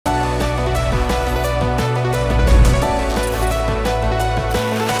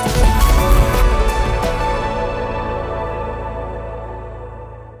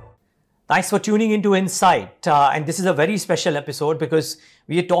Thanks for tuning into Insight. And this is a very special episode because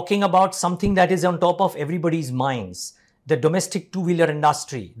we are talking about something that is on top of everybody's minds, the domestic two-wheeler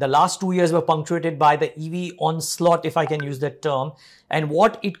industry. The last 2 years were punctuated by the EV onslaught, if I can use that term, and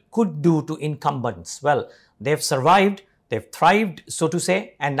what it could do to incumbents. Well, they've survived, they've thrived, so to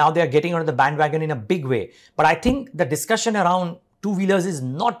say, and now they're getting onto the bandwagon in a big way. But I think the discussion around two-wheelers is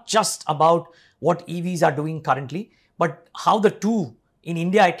not just about what EVs are doing currently, but how the two, in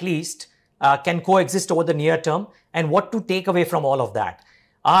India at least, can coexist over the near term and what to take away from all of that.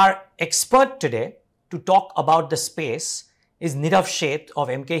 Our expert today to talk about the space is Nirav Sheth of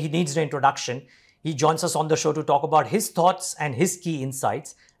Emkay. He needs no introduction. He joins us on the show to talk about his thoughts and his key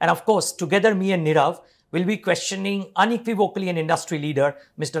insights. And of course, together me and Nirav will be questioning unequivocally an industry leader,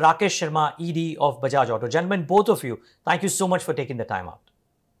 Mr. Rakesh Sharma, ED of Bajaj Auto. Gentlemen, both of you, thank you so much for taking the time out.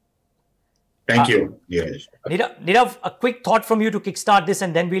 Thank you. Yes. Nirav, a quick thought from you to kickstart this,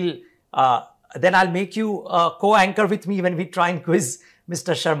 and then I'll make you co-anchor with me when we try and quiz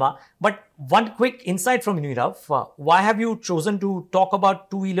Mr. Sharma. But one quick insight from Nirav. Why have you chosen to talk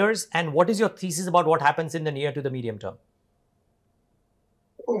about two-wheelers, and what is your thesis about what happens in the near to the medium term?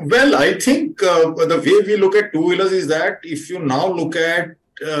 Well, I think the way we look at two-wheelers is that if you now look at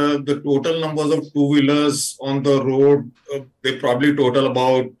the total numbers of two-wheelers on the road, they probably total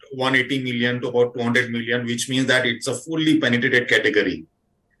about 180 million to about 200 million, which means that it's a fully penetrated category.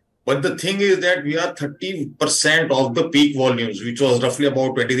 But the thing is that we are 30% of the peak volumes, which was roughly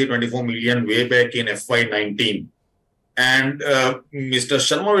about 23-24 million way back in FY19. And Mr.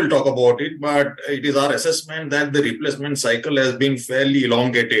 Sharma will talk about it, but it is our assessment that the replacement cycle has been fairly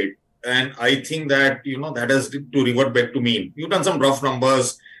elongated. And I think that, that has to revert back to mean. You've done some rough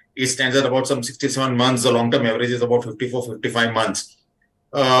numbers. It stands at about some 67 months. The long-term average is about 54-55 months.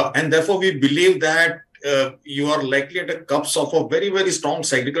 And therefore, we believe that you are likely at a cusp of a very, very strong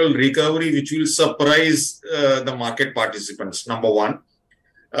cyclical recovery, which will surprise the market participants, number one.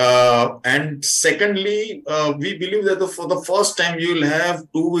 And secondly, we believe that for the first time, you will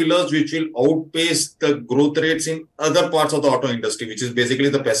have two-wheelers which will outpace the growth rates in other parts of the auto industry, which is basically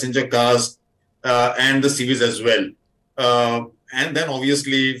the passenger cars and the CVs as well. And then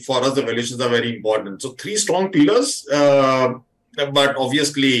obviously, for us, the valuations are very important. So three strong pillars. But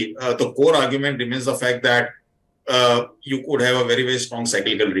obviously, the core argument remains the fact that you could have a very, very strong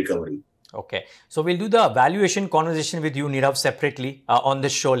cyclical recovery. Okay. So we'll do the valuation conversation with you, Nirav, separately on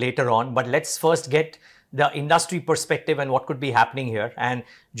this show later on. But let's first get the industry perspective and what could be happening here. And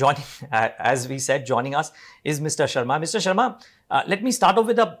joining, as we said, joining us is Mr. Sharma. Mr. Sharma, let me start off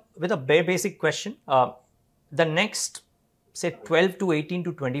with a very basic question. The next, say, 12 to 18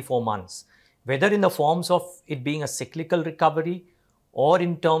 to 24 months, whether in the forms of it being a cyclical recovery or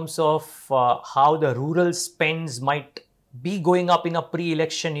in terms of how the rural spends might be going up in a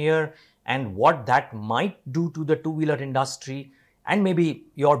pre-election year and what that might do to the two-wheeler industry and maybe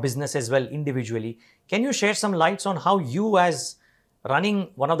your business as well individually. Can you share some lights on how you, as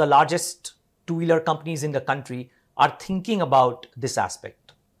running one of the largest two-wheeler companies in the country, are thinking about this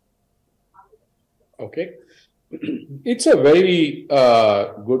aspect? Okay. It's a very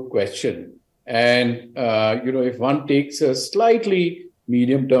good question. And, if one takes a slightly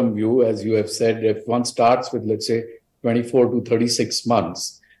medium-term view, as you have said, if one starts with, let's say, 24 to 36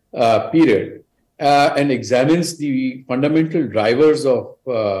 months period and examines the fundamental drivers of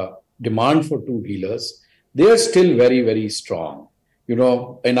demand for two-wheelers, they are still very, very strong.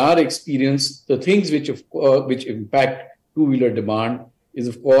 In our experience, the things which impact two-wheeler demand is,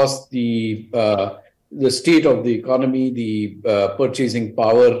 of course, the state of the economy, the purchasing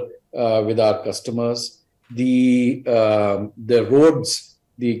power with our customers, the roads,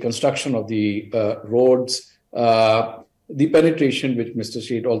 the construction of the roads, the penetration, which Mr.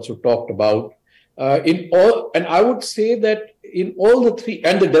 Sheth also talked about, and I would say that in all the three,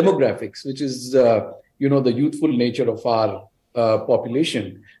 and the demographics, which is the youthful nature of our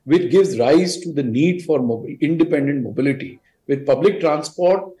population, which gives rise to the need for independent mobility, with public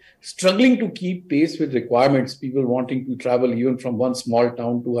transport struggling to keep pace with requirements, people wanting to travel even from one small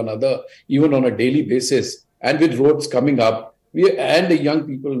town to another, even on a daily basis, and with roads coming up, and the young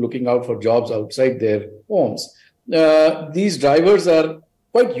people looking out for jobs outside their homes. These drivers are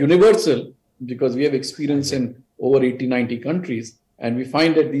quite universal because we have experience in over 80, 90 countries, and we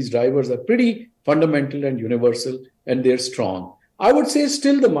find that these drivers are pretty fundamental and universal, and they're strong. I would say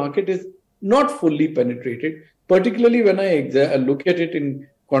still the market is not fully penetrated, particularly when I look at it in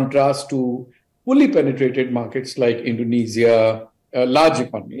contrast to fully penetrated markets like Indonesia, a large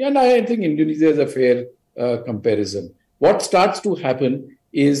economy. And I think Indonesia is a fair comparison. What starts to happen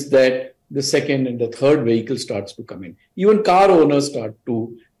is that the second and the third vehicle starts to come in. Even car owners start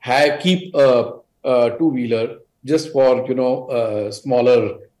to keep a two-wheeler just for,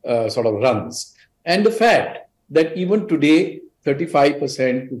 smaller sort of runs. And the fact that even today,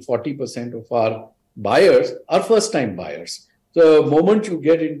 35% to 40% of our buyers are first-time buyers. The moment you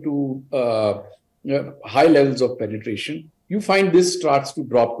get into high levels of penetration, you find this starts to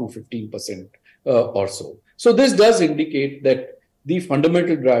drop to 15% or so. So this does indicate that the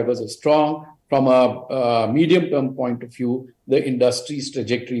fundamental drivers are strong. From a medium-term point of view, the industry's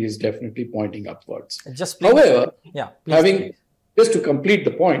trajectory is definitely pointing upwards. However, just to complete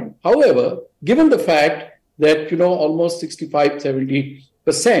the point, however, given the fact that, almost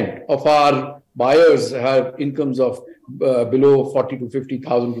 65-70% of our buyers have incomes of below 40 to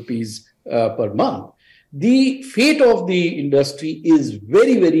 50,000 rupees per month, the fate of the industry is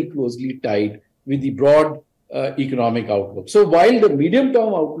very, very closely tied with the broad economic outlook. So while the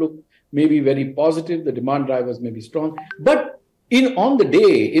medium-term outlook may be very positive, the demand drivers may be strong, but on the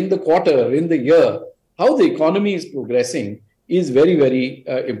day, in the quarter, in the year, how the economy is progressing is very, very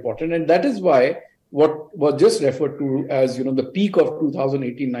important. And that is why what was just referred to as, the peak of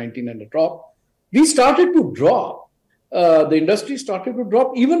 2018-19 and the drop, we started to drop. The industry started to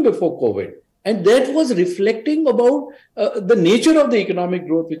drop even before COVID. And that was reflecting about the nature of the economic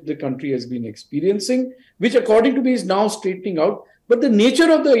growth which the country has been experiencing, which according to me is now straightening out. But the nature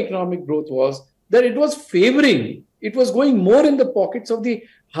of the economic growth was that it was favoring, it was going more in the pockets of the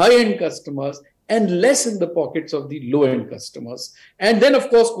high-end customers and less in the pockets of the low-end customers. And then, of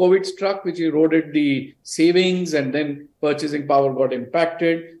course, COVID struck, which eroded the savings, and then purchasing power got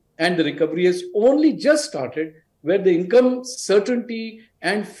impacted. And the recovery has only just started, where the income certainty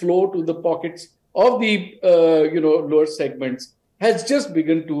and flow to the pockets of the lower segments has just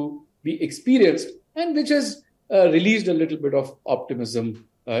begun to be experienced, and which has released a little bit of optimism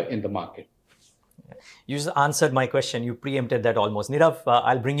in the market. You just answered my question. You preempted that almost. Nirav,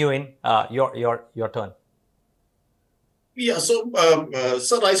 I'll bring you in. Your turn. Yeah, so,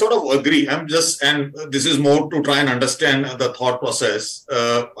 sir, I sort of agree. And this is more to try and understand the thought process.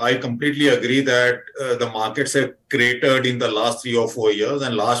 I completely agree that the markets have cratered in the last 3 or 4 years,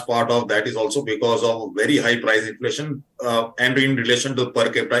 and large part of that is also because of very high price inflation and in relation to per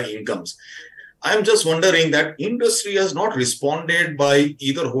capita incomes. I'm just wondering that industry has not responded by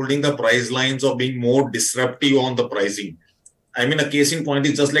either holding the price lines or being more disruptive on the pricing. I mean, a case in point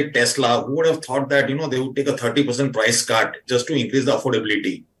is just like Tesla. Who would have thought that, they would take a 30% price cut just to increase the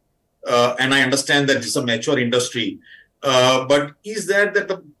affordability? And I understand that it's a mature industry. But is there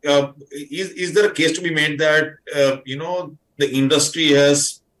a case to be made that, the industry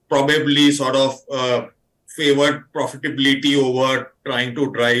has probably sort of favored profitability over trying to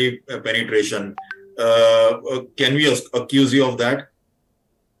drive penetration? Can we accuse you of that?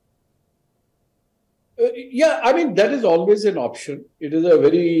 Yeah, I mean, that is always an option. It is a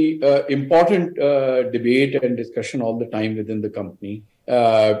very important debate and discussion all the time within the company,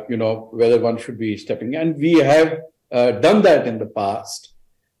 whether one should be stepping. And we have done that in the past.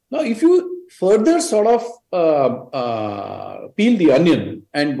 Now, if you further sort of peel the onion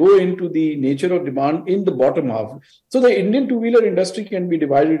and go into the nature of demand in the bottom half. So the Indian two-wheeler industry can be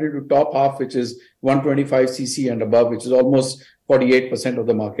divided into top half, which is 125cc and above, which is almost 48% of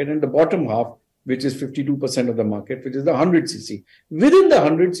the market, and the bottom half, which is 52% of the market, which is the 100cc. Within the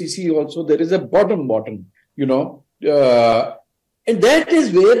 100cc also, there is a bottom, and that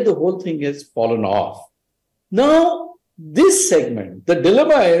is where the whole thing has fallen off. Now, this segment, the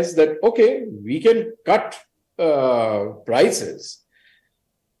dilemma is that, okay, we can cut prices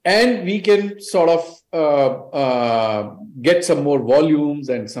and we can sort of get some more volumes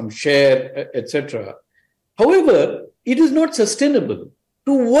and some share, etc. However, it is not sustainable.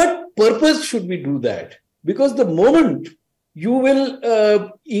 To what purpose should we do that? Because the moment you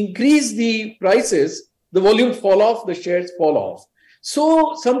will increase the prices, the volumes fall off, the shares fall off.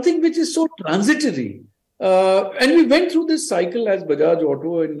 So something which is so transitory. And we went through this cycle as Bajaj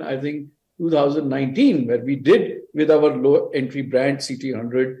Auto in, I think, 2019, where we did with our low entry brand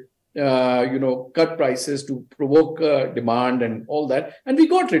CT100, cut prices to provoke demand and all that. And we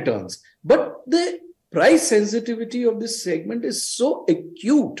got returns. But the price sensitivity of this segment is so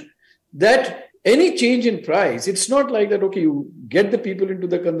acute that any change in price, it's not like that, okay, you get the people into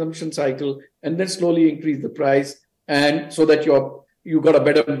the consumption cycle and then slowly increase the price, and so that you got a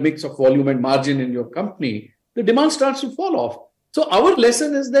better mix of volume and margin in your company, the demand starts to fall off. So our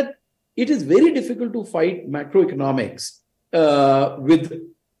lesson is that it is very difficult to fight macroeconomics with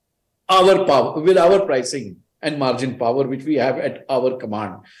our power, with our pricing and margin power, which we have at our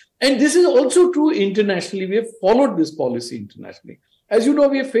command. And this is also true internationally. We have followed this policy internationally. As you know,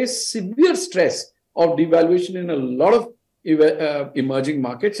 we have faced severe stress of devaluation in a lot of emerging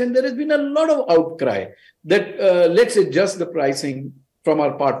markets, and there has been a lot of outcry that let's adjust the pricing from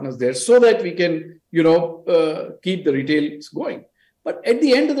our partners there so that we can, keep the retails going. But at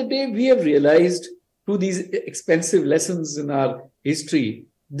the end of the day, we have realized through these expensive lessons in our history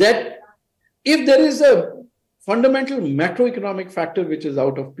that if there is a fundamental macroeconomic factor which is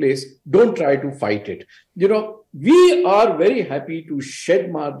out of place, don't try to fight it. We are very happy to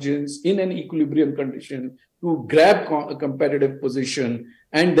shed margins in an equilibrium condition to grab a competitive position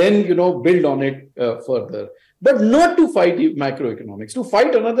and then, build on it further. But not to fight macroeconomics, to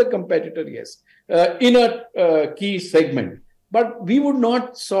fight another competitor, yes, in a key segment. But we would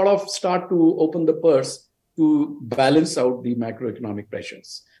not sort of start to open the purse to balance out the macroeconomic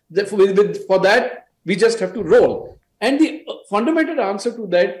pressures. For that, we just have to roll. And the fundamental answer to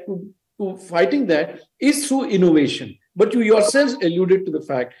that, to fighting that, is through innovation. But you yourselves alluded to the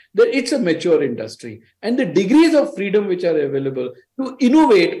fact that it's a mature industry and the degrees of freedom which are available to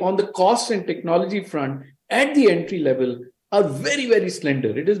innovate on the cost and technology front at the entry level are very, very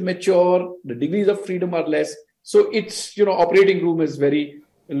slender. It is mature. The degrees of freedom are less. So it's, operating room is very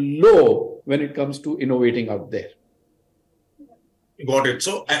low when it comes to innovating out there. Got it.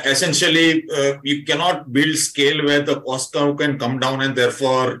 So essentially, you cannot build scale where the cost curve can come down, and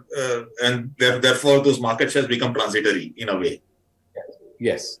therefore those market shares become transitory in a way.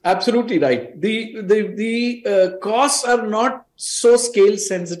 Yes, absolutely right. The costs are not so scale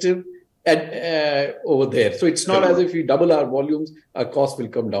sensitive over there. So it's not as if we double our volumes, our costs will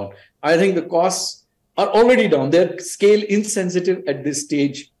come down. I think the costs are already down. They're scale insensitive at this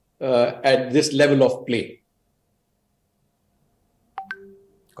stage, at this level of play.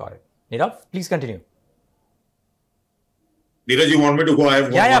 Got it. Nirav, please continue. Niraj, you want me to go? I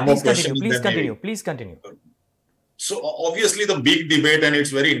have one more question. Please continue. So obviously the big debate, and it's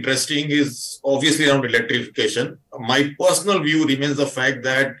very interesting, is obviously around electrification. My personal view remains the fact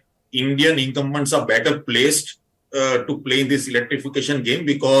that Indian incumbents are better placed to play in this electrification game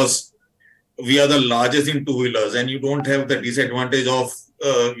because we are the largest in two-wheelers, and you don't have the disadvantage of,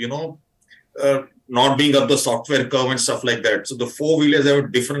 not being up the software curve and stuff like that. So the four-wheelers have a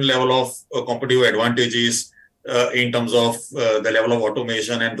different level of competitive advantages in terms of the level of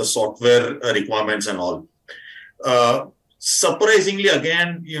automation and the software requirements and all. Surprisingly,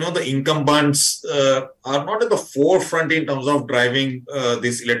 again, the incumbents are not at the forefront in terms of driving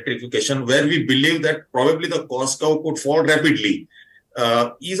this electrification, where we believe that probably the cost curve could fall rapidly.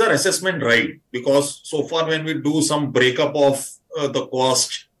 Is our assessment right? Because so far when we do some breakup of the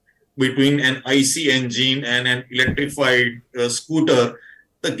cost between an IC engine and an electrified scooter,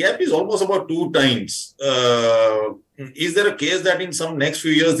 the gap is almost about 2 times. Is there a case that in some next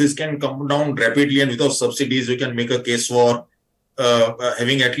few years this can come down rapidly, and without subsidies we can make a case for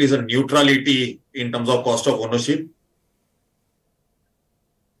having at least a neutrality in terms of cost of ownership?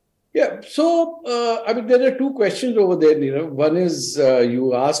 Yeah, so there are 2 questions over there, Nirav. One is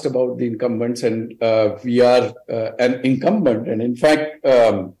you asked about the incumbents, and we are an incumbent. And in fact,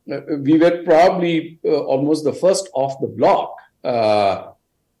 we were probably almost the first off the block.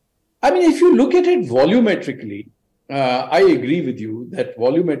 If you look at it volumetrically, I agree with you that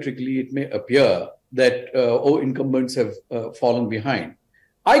volumetrically it may appear that incumbents have fallen behind.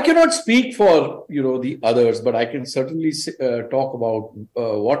 I cannot speak for the others, but I can certainly talk about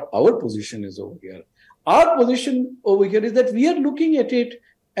what our position is over here. Our position over here is that we are looking at it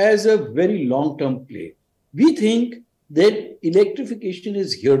as a very long-term play. We think that electrification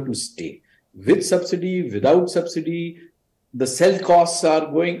is here to stay. With subsidy, without subsidy, the cell costs are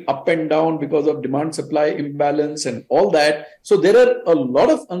going up and down because of demand-supply imbalance and all that. So there are a lot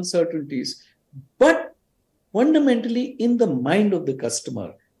of uncertainties. But fundamentally, in the mind of the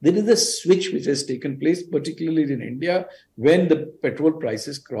customer, there is a switch which has taken place, particularly in India, when the petrol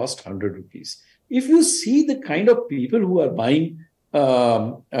prices crossed 100 rupees. If you see the kind of people who are buying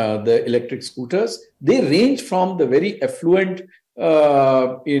the electric scooters, they range from the very affluent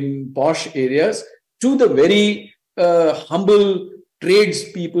in posh areas to the very humble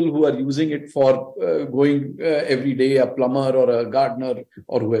tradespeople who are using it for going every day, a plumber or a gardener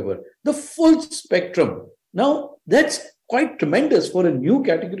or whoever. The full spectrum. Now, that's quite tremendous for a new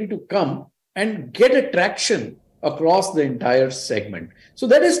category to come and get a traction across the entire segment. So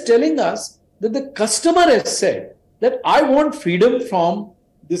that is telling us that the customer has said that I want freedom from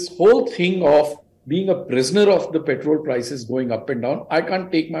this whole thing of being a prisoner of the petrol prices going up and down. I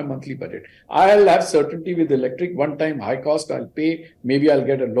can't take my monthly budget. I'll have certainty with electric, one time high cost, I'll pay, maybe I'll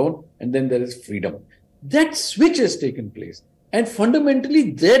get a loan, and then there is freedom. That switch has taken place. And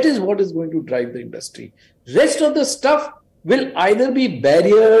fundamentally, that is what is going to drive the industry. Rest of the stuff will either be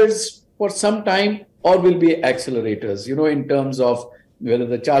barriers for some time or will be accelerators, in terms of whether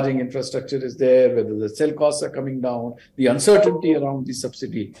the charging infrastructure is there, whether the cell costs are coming down, the uncertainty around the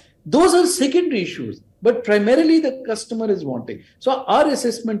subsidy. Those are secondary issues, but primarily the customer is wanting. So our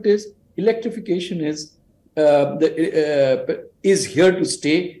assessment is electrification is here to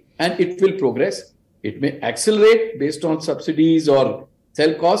stay, and it will progress. It may accelerate based on subsidies or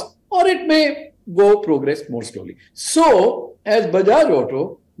cell costs, or it may progress more slowly. So as Bajaj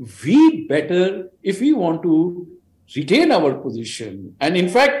Auto, we better, if we want to retain our position, and in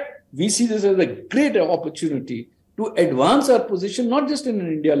fact, we see this as a great opportunity to advance our position, not just in an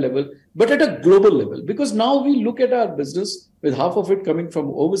India level, but at a global level. Because now we look at our business, with half of it coming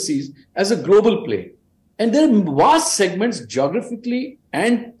from overseas, as a global play. And there are vast segments geographically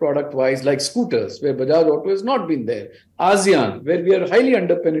and product-wise, like scooters, where Bajaj Auto has not been there. ASEAN, where we are highly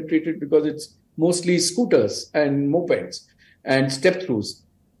under-penetrated because it's mostly scooters and mopeds and step-throughs.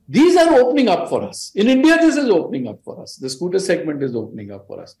 These are opening up for us. In India, this is opening up for us. The scooter segment is opening up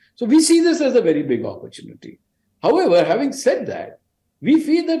for us. So we see this as a very big opportunity. However, having said that, we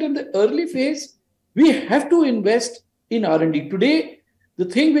feel that in the early phase, we have to invest in R&D. Today, the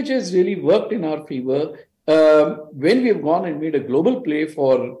thing which has really worked in our favor, when we have gone and made a global play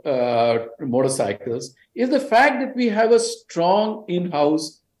for motorcycles, is the fact that we have a strong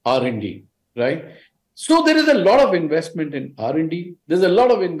in-house R&D, right? So there is a lot of investment in R&D. There's a lot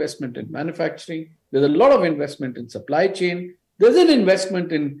of investment in manufacturing. There's a lot of investment in supply chain. There's an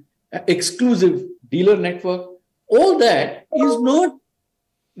investment in exclusive dealer network. All that is not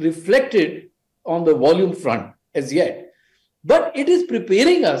reflected on the volume front as yet, but it is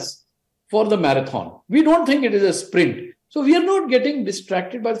preparing us for the marathon. We don't think it is a sprint. So we are not getting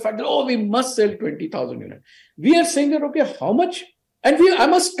distracted by the fact that, oh, we must sell 20,000 units. We are saying that, okay, how much? And I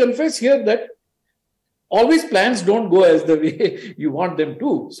must confess here that always plans don't go as the way you want them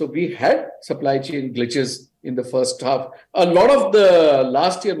to. So we had supply chain glitches in the first half. A lot of the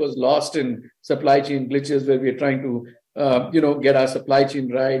last year was lost in supply chain glitches, where we are trying to, get our supply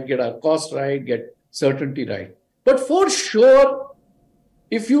chain right, get our cost right, get certainty right. But for sure,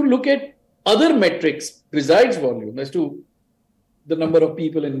 if you look at other metrics besides volume as to the number of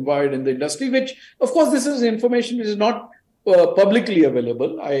people involved in the industry, which, of course, this is information which is not publicly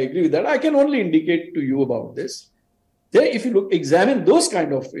available. I agree with that. I can only indicate to you about this. There, if you examine those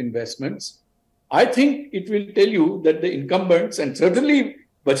kind of investments, I think it will tell you that the incumbents, and certainly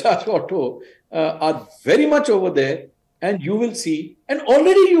Bajaj Auto, are very much over there. And you will see, and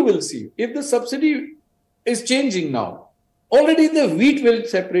already you will see, if the subsidy is changing now, already the wheat will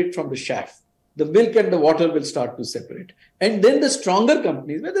separate from the chaff. The milk and the water will start to separate. And then the stronger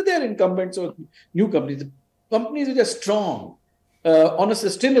companies, whether they are incumbents or new companies which are strong on a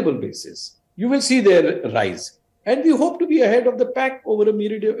sustainable basis, you will see their rise. And we hope to be ahead of the pack over a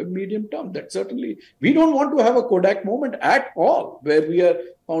medium term. That certainly, we don't want to have a Kodak moment at all, where we are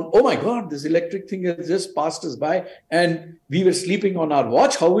found, oh my God, this electric thing has just passed us by and we were sleeping on our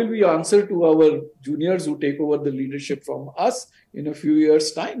watch. How will we answer to our juniors who take over the leadership from us in a few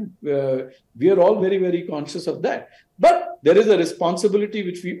years' time? We are all very, very conscious of that. But there is a responsibility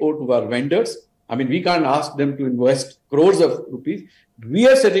which we owe to our vendors. I mean, we can't ask them to invest crores of rupees. We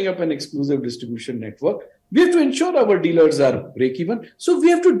are setting up an exclusive distribution network. We have to ensure our dealers are break-even. So we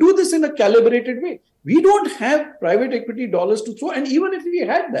have to do this in a calibrated way. We don't have private equity dollars to throw. And even if we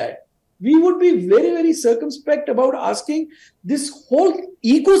had that, we would be very, very circumspect about asking this whole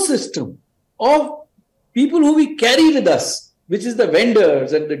ecosystem of people who we carry with us, which is the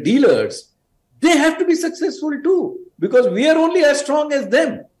vendors and the dealers. They have to be successful too, because we are only as strong as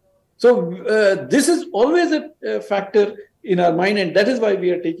them. So this is always a factor in our mind, and that is why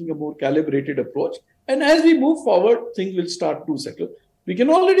we are taking a more calibrated approach. And as we move forward, things will start to settle. We can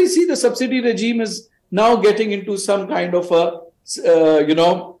already see the subsidy regime is now getting into some kind of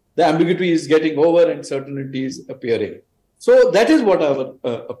the ambiguity is getting over and certainty is appearing. So that is what our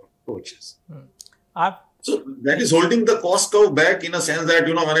approach is. So that is holding the cost curve back in a sense that,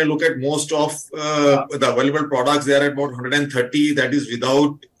 when I look at most of the available products, they are at about 130. That is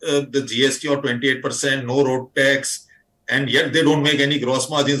without the GST or 28%, no road tax, and yet they don't make any gross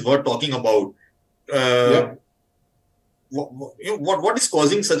margins worth talking about. What is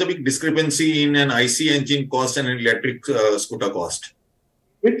causing such a big discrepancy in an IC engine cost and an electric scooter cost?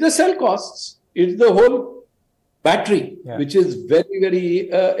 It's the cell costs. It's the whole battery, which is very, very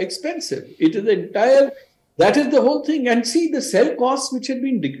expensive. It is the entire, that is the whole thing. And see, the cell costs, which had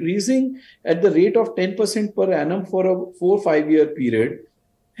been decreasing at the rate of 10% per annum for a 4 or 5 year period,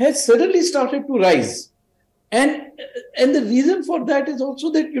 has suddenly started to rise. And the reason for that is also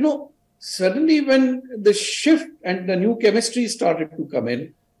that, suddenly when the shift and the new chemistry started to come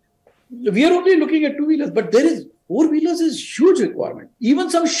in, we are only looking at two-wheelers, but there is four-wheelers is huge requirement. Even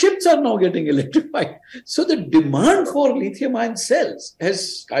some ships are now getting electrified. So the demand for lithium-ion cells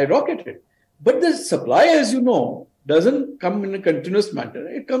has skyrocketed. But the supply, as you know, doesn't come in a continuous manner.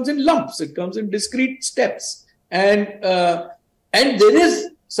 It comes in lumps. It comes in discrete steps. And there is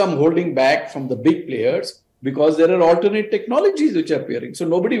some holding back from the big players because there are alternate technologies which are appearing. So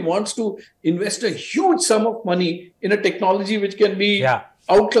nobody wants to invest a huge sum of money in a technology which can be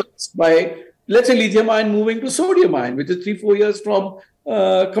outclassed by, let's say, lithium-ion moving to sodium-ion, which is 3-4 years from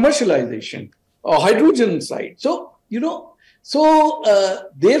commercialization, or hydrogen side. So,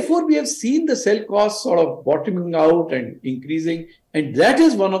 therefore, we have seen the cell costs sort of bottoming out and increasing. And that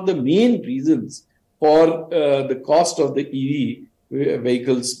is one of the main reasons for the cost of the EV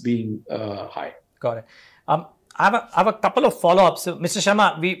vehicles being high. Got it. I have a couple of follow-ups. So, Mr.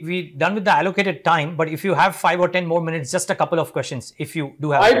 Sharma, we're done with the allocated time, but if you have 5 or 10 more minutes, just a couple of questions, if you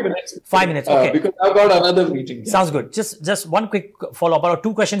do have 5 minutes. 5 minutes, okay. Because I've got another meeting. Sounds good. Just one quick follow-up, or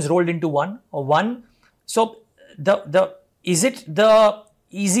 2 questions rolled into one. So is it the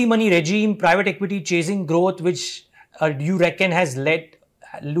easy money regime, private equity chasing growth, which you reckon has led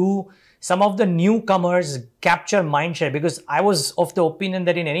some of the newcomers capture mindshare? Because I was of the opinion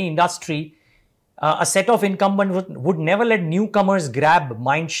that in any industry, a set of incumbents would never let newcomers grab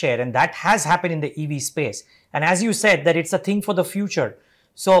mindshare, and that has happened in the EV space. And as you said, that it's a thing for the future.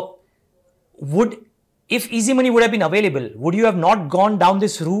 So, if easy money would have been available, would you have not gone down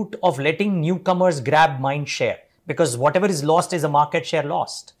this route of letting newcomers grab mindshare? Because whatever is lost is a market share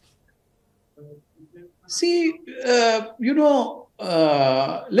lost. See, let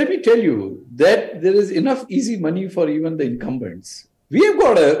me tell you that there is enough easy money for even the incumbents. We have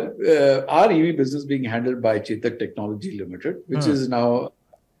got our EV business being handled by Chetak Technology Limited, which is now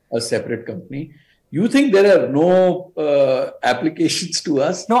a separate company. You think there are no applications to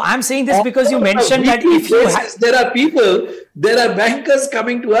us? No, I'm saying this because you mentioned that if you there are bankers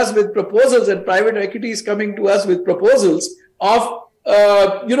coming to us with proposals and private equities coming to us with proposals of,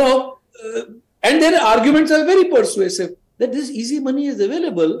 and their arguments are very persuasive that this easy money is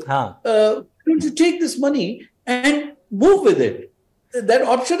available. Don't you take this money and move with it? That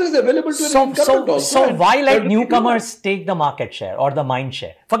option is available to an incumbent also. So why let newcomers take the market share or the mind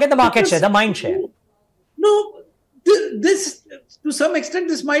share? Forget the market share, the mind share. No, this to some extent,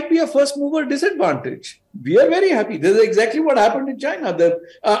 this might be a first mover disadvantage. We are very happy. This is exactly what happened in China.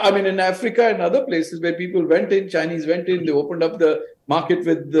 In Africa and other places where people went in, Chinese went in, they opened up the market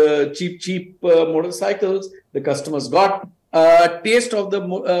with the cheap motorcycles. The customers got a taste of the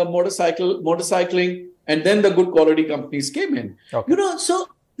motorcycling. And then the good quality companies came in. Okay.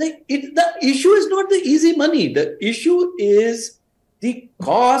 The issue is not the easy money. The issue is the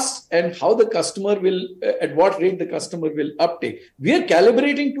cost and how the customer will, at what rate the customer will uptake. We are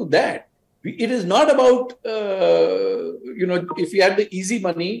calibrating to that. It is not about, if you have the easy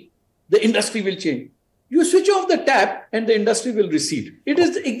money, the industry will change. You switch off the tap and the industry will recede. It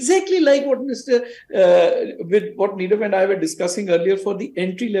is exactly like what what Nirav and I were discussing earlier for the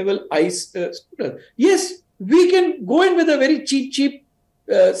entry-level ICE scooter. Yes, we can go in with a very cheap,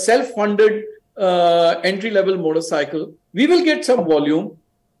 self-funded entry-level motorcycle. We will get some volume.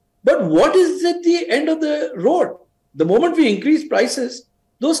 But what is at the end of the road? The moment we increase prices,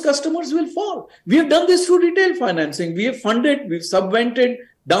 those customers will fall. We have done this through retail financing. We have funded, we've subvented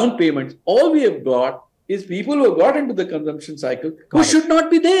down payments. All we have got is people who have got into the consumption cycle who should not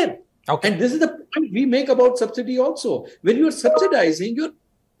be there. Okay. And this is the point we make about subsidy also. When you are subsidizing,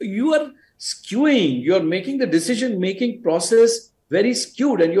 you are skewing, you're making the decision-making process very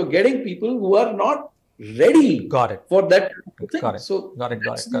skewed, and you're getting people who are not ready for that thing. Got it.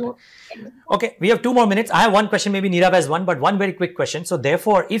 Okay, we have 2 more minutes. I have one question, maybe Nirav has one, but one very quick question. So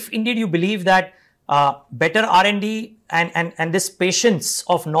therefore, if indeed you believe that better R&D and this patience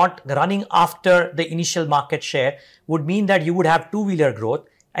of not running after the initial market share would mean that you would have two-wheeler growth.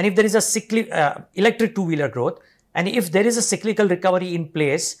 And if there is a electric two-wheeler growth, and if there is a cyclical recovery in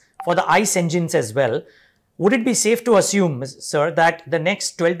place for the ICE engines as well, would it be safe to assume, sir, that the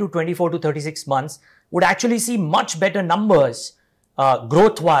next 12 to 24 to 36 months would actually see much better numbers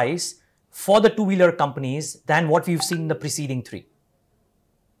growth-wise for the two-wheeler companies than what we've seen in the preceding 3?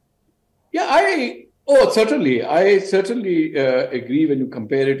 Yeah, certainly. I certainly agree when you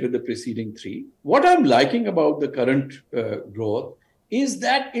compare it with the preceding 3. What I'm liking about the current growth is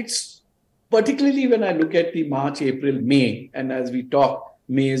that it's particularly when I look at the March, April, May, and as we talk,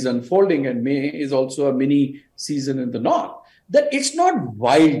 May is unfolding and May is also a mini season in the north, that it's not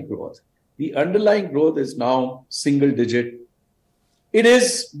wild growth. The underlying growth is now single digit. It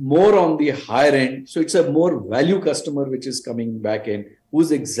is more on the higher end. So it's a more value customer which is coming back in,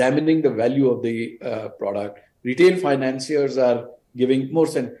 who's examining the value of the product. Retail financiers are giving more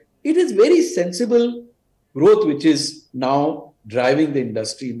sense. It is very sensible growth which is now driving the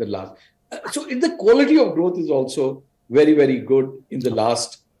industry in the last. So the quality of growth is also very, very good in the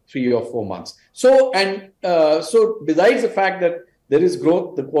last 3 or 4 months. So besides the fact that there is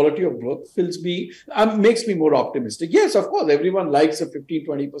growth, the quality of growth makes me more optimistic. Yes, of course, everyone likes a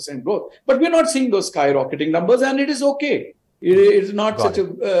 15-20% growth, but we're not seeing those skyrocketing numbers, and it is okay. It is not such a,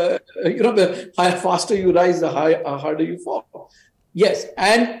 the faster you rise, the harder you fall. Yes,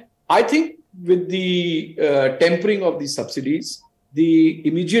 and I think with the tempering of the subsidies, the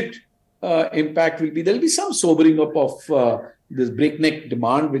immediate impact will be, there'll be some sobering up of this breakneck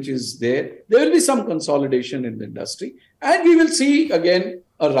demand which is there. There will be some consolidation in the industry, and we will see again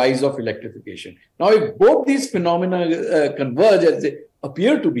a rise of electrification. Now, if both these phenomena converge as they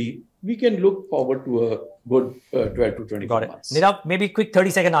appear to be, we can look forward to a good 12 to 24 months. Nirav, maybe quick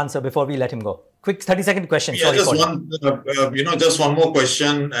 30-second answer before we let him go. Quick 30-second question. Yeah, just one more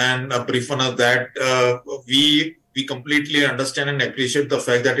question and a brief one of that. We completely understand and appreciate the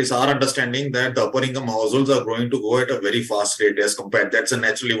fact that it's our understanding that the upper income households are going to go at a very fast rate as compared. That's a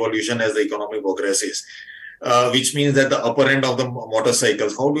natural evolution as the economy progresses, which means that the upper end of the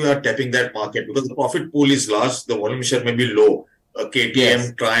motorcycles, how do you are tapping that market? Because the profit pool is large, the volume share may be low. KTM,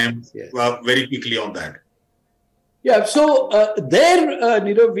 yes. Triumph, yes. Very quickly on that. Yeah, so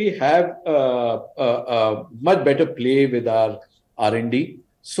Nirav, we have a much better play with our R&D.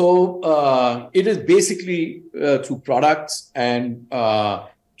 So it is basically through products and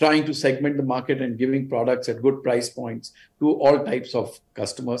trying to segment the market and giving products at good price points to all types of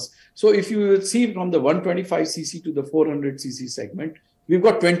customers. So if you see from the 125cc to the 400cc segment, we've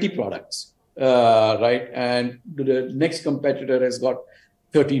got 20 products, right? And the next competitor has got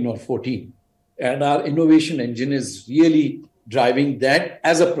 13 or 14. And our innovation engine is really driving that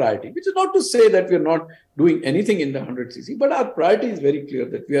as a priority, which is not to say that we're not doing anything in the 100cc, but our priority is very clear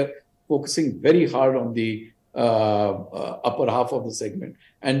that we are focusing very hard on the upper half of the segment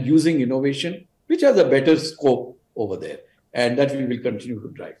and using innovation, which has a better scope over there, and that we will continue to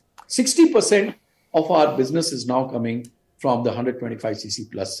drive. 60% of our business is now coming from the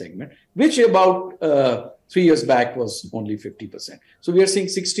 125cc plus segment, which about 3 years back was only 50%. So we are seeing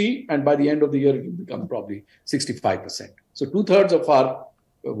 60, and by the end of the year, it will become probably 65%. So 2/3 of our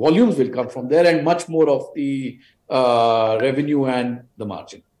volumes will come from there, and much more of the revenue and the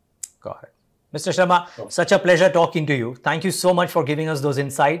margin. Got it. Mr. Sharma, such a pleasure talking to you. Thank you so much for giving us those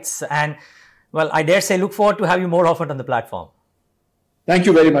insights. And, well, I dare say look forward to have you more often on the platform. Thank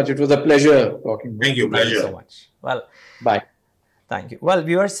you very much. It was a pleasure talking. Thank you. Pleasure. Thank you so much. Well, bye. Thank you. Well,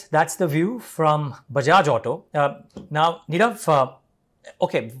 viewers, that's the view from Bajaj Auto. Now, Nirav,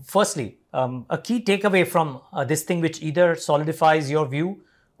 okay, firstly, a key takeaway from this thing which either solidifies your view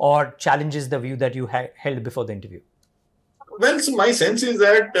or challenges the view that you held before the interview. Well, so my sense is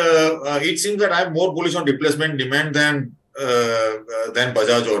that it seems that I'm more bullish on replacement demand than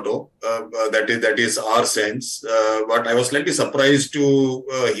Bajaj Auto. That is our sense. But I was slightly surprised to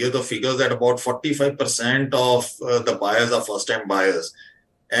hear the figures that about 45% of the buyers are first-time buyers.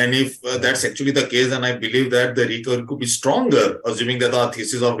 And if that's actually the case, then I believe that the recovery could be stronger, assuming that our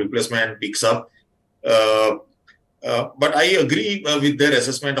thesis of replacement picks up. But I agree with their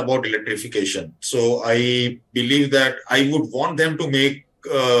assessment about electrification. So I believe that I would want them to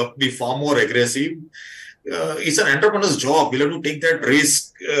be far more aggressive. It's an entrepreneur's job. We'll have to take that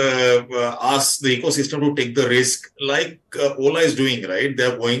risk, ask the ecosystem to take the risk like Ola is doing, right?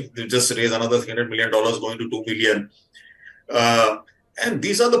 They just raised another $300 million going to 2 billion. And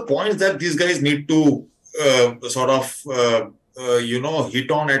these are the points that these guys need to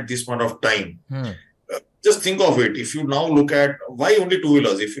hit on at this point of time. Just think of it. If you now look at why only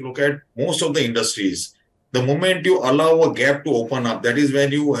two-wheelers, if you look at most of the industries, the moment you allow a gap to open up, that is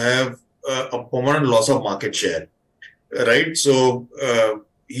when you have a permanent loss of market share, right? So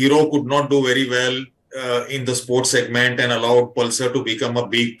Hero could not do very well in the sports segment and allowed Pulsar to become a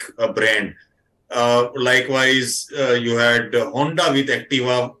big brand. Likewise, you had Honda with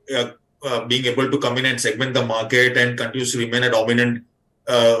Activa being able to come in and segment the market and continues to remain a dominant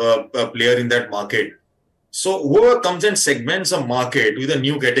player in that market. So whoever comes and segments a market with a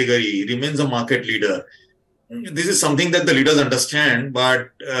new category remains a market leader. This is something that the leaders understand, but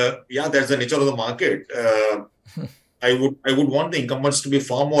that's the nature of the market. I would want the incumbents to be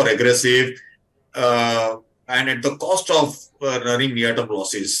far more aggressive and at the cost of running near-term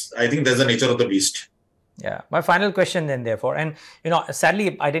losses. I think that's the nature of the beast. Yeah, my final question then, therefore, and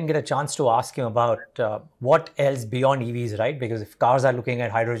sadly, I didn't get a chance to ask you about what else beyond EVs, right? Because if cars are looking at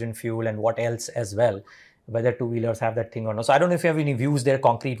hydrogen fuel and what else as well, whether two-wheelers have that thing or not. So I don't know if you have any views there,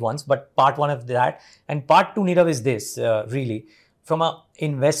 concrete ones, but part one of that. And part two, Nirav, is this, really, from a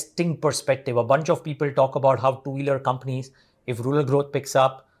investing perspective, a bunch of people talk about how two-wheeler companies, if rural growth picks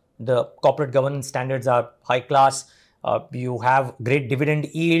up, the corporate governance standards are high class, you have great dividend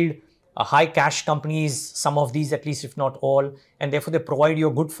yield, high cash companies, some of these at least, if not all, and therefore they provide you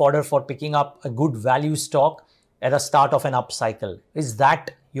a good fodder for picking up a good value stock at the start of an up cycle. Is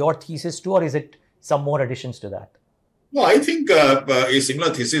that your thesis too, or is it some more additions to that? No, I think a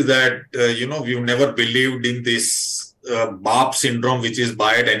similar thesis that, we've never believed in this BAP syndrome, which is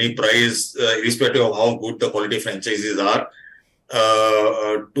buy at any price, irrespective of how good the quality franchises are.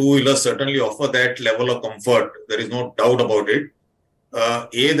 Two-wheelers certainly offer that level of comfort. There is no doubt about it.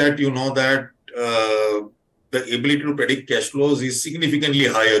 That the ability to predict cash flows is significantly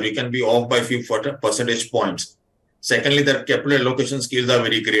higher. You can be off by a few percentage points. Secondly, that capital allocation skills are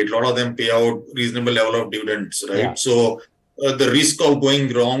very great. A lot of them pay out reasonable level of dividends, right? Yeah. So the risk of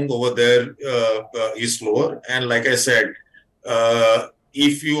going wrong over there is lower. And like I said,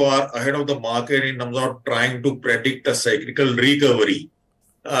 if you are ahead of the market in terms of trying to predict a cyclical recovery,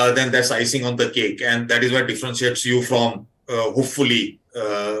 then that's icing on the cake. And that is what differentiates you from, hopefully,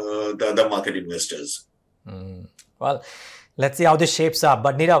 the other market investors. Well, let's see how this shapes up.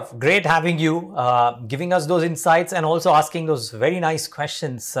 But Nirav, great having you, giving us those insights and also asking those very nice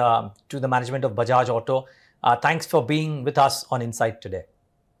questions to the management of Bajaj Auto. Thanks for being with us on Insight today.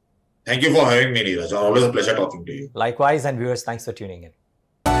 Thank you for having me, Niraj. Always a pleasure talking to you. Likewise, and viewers, thanks for tuning in.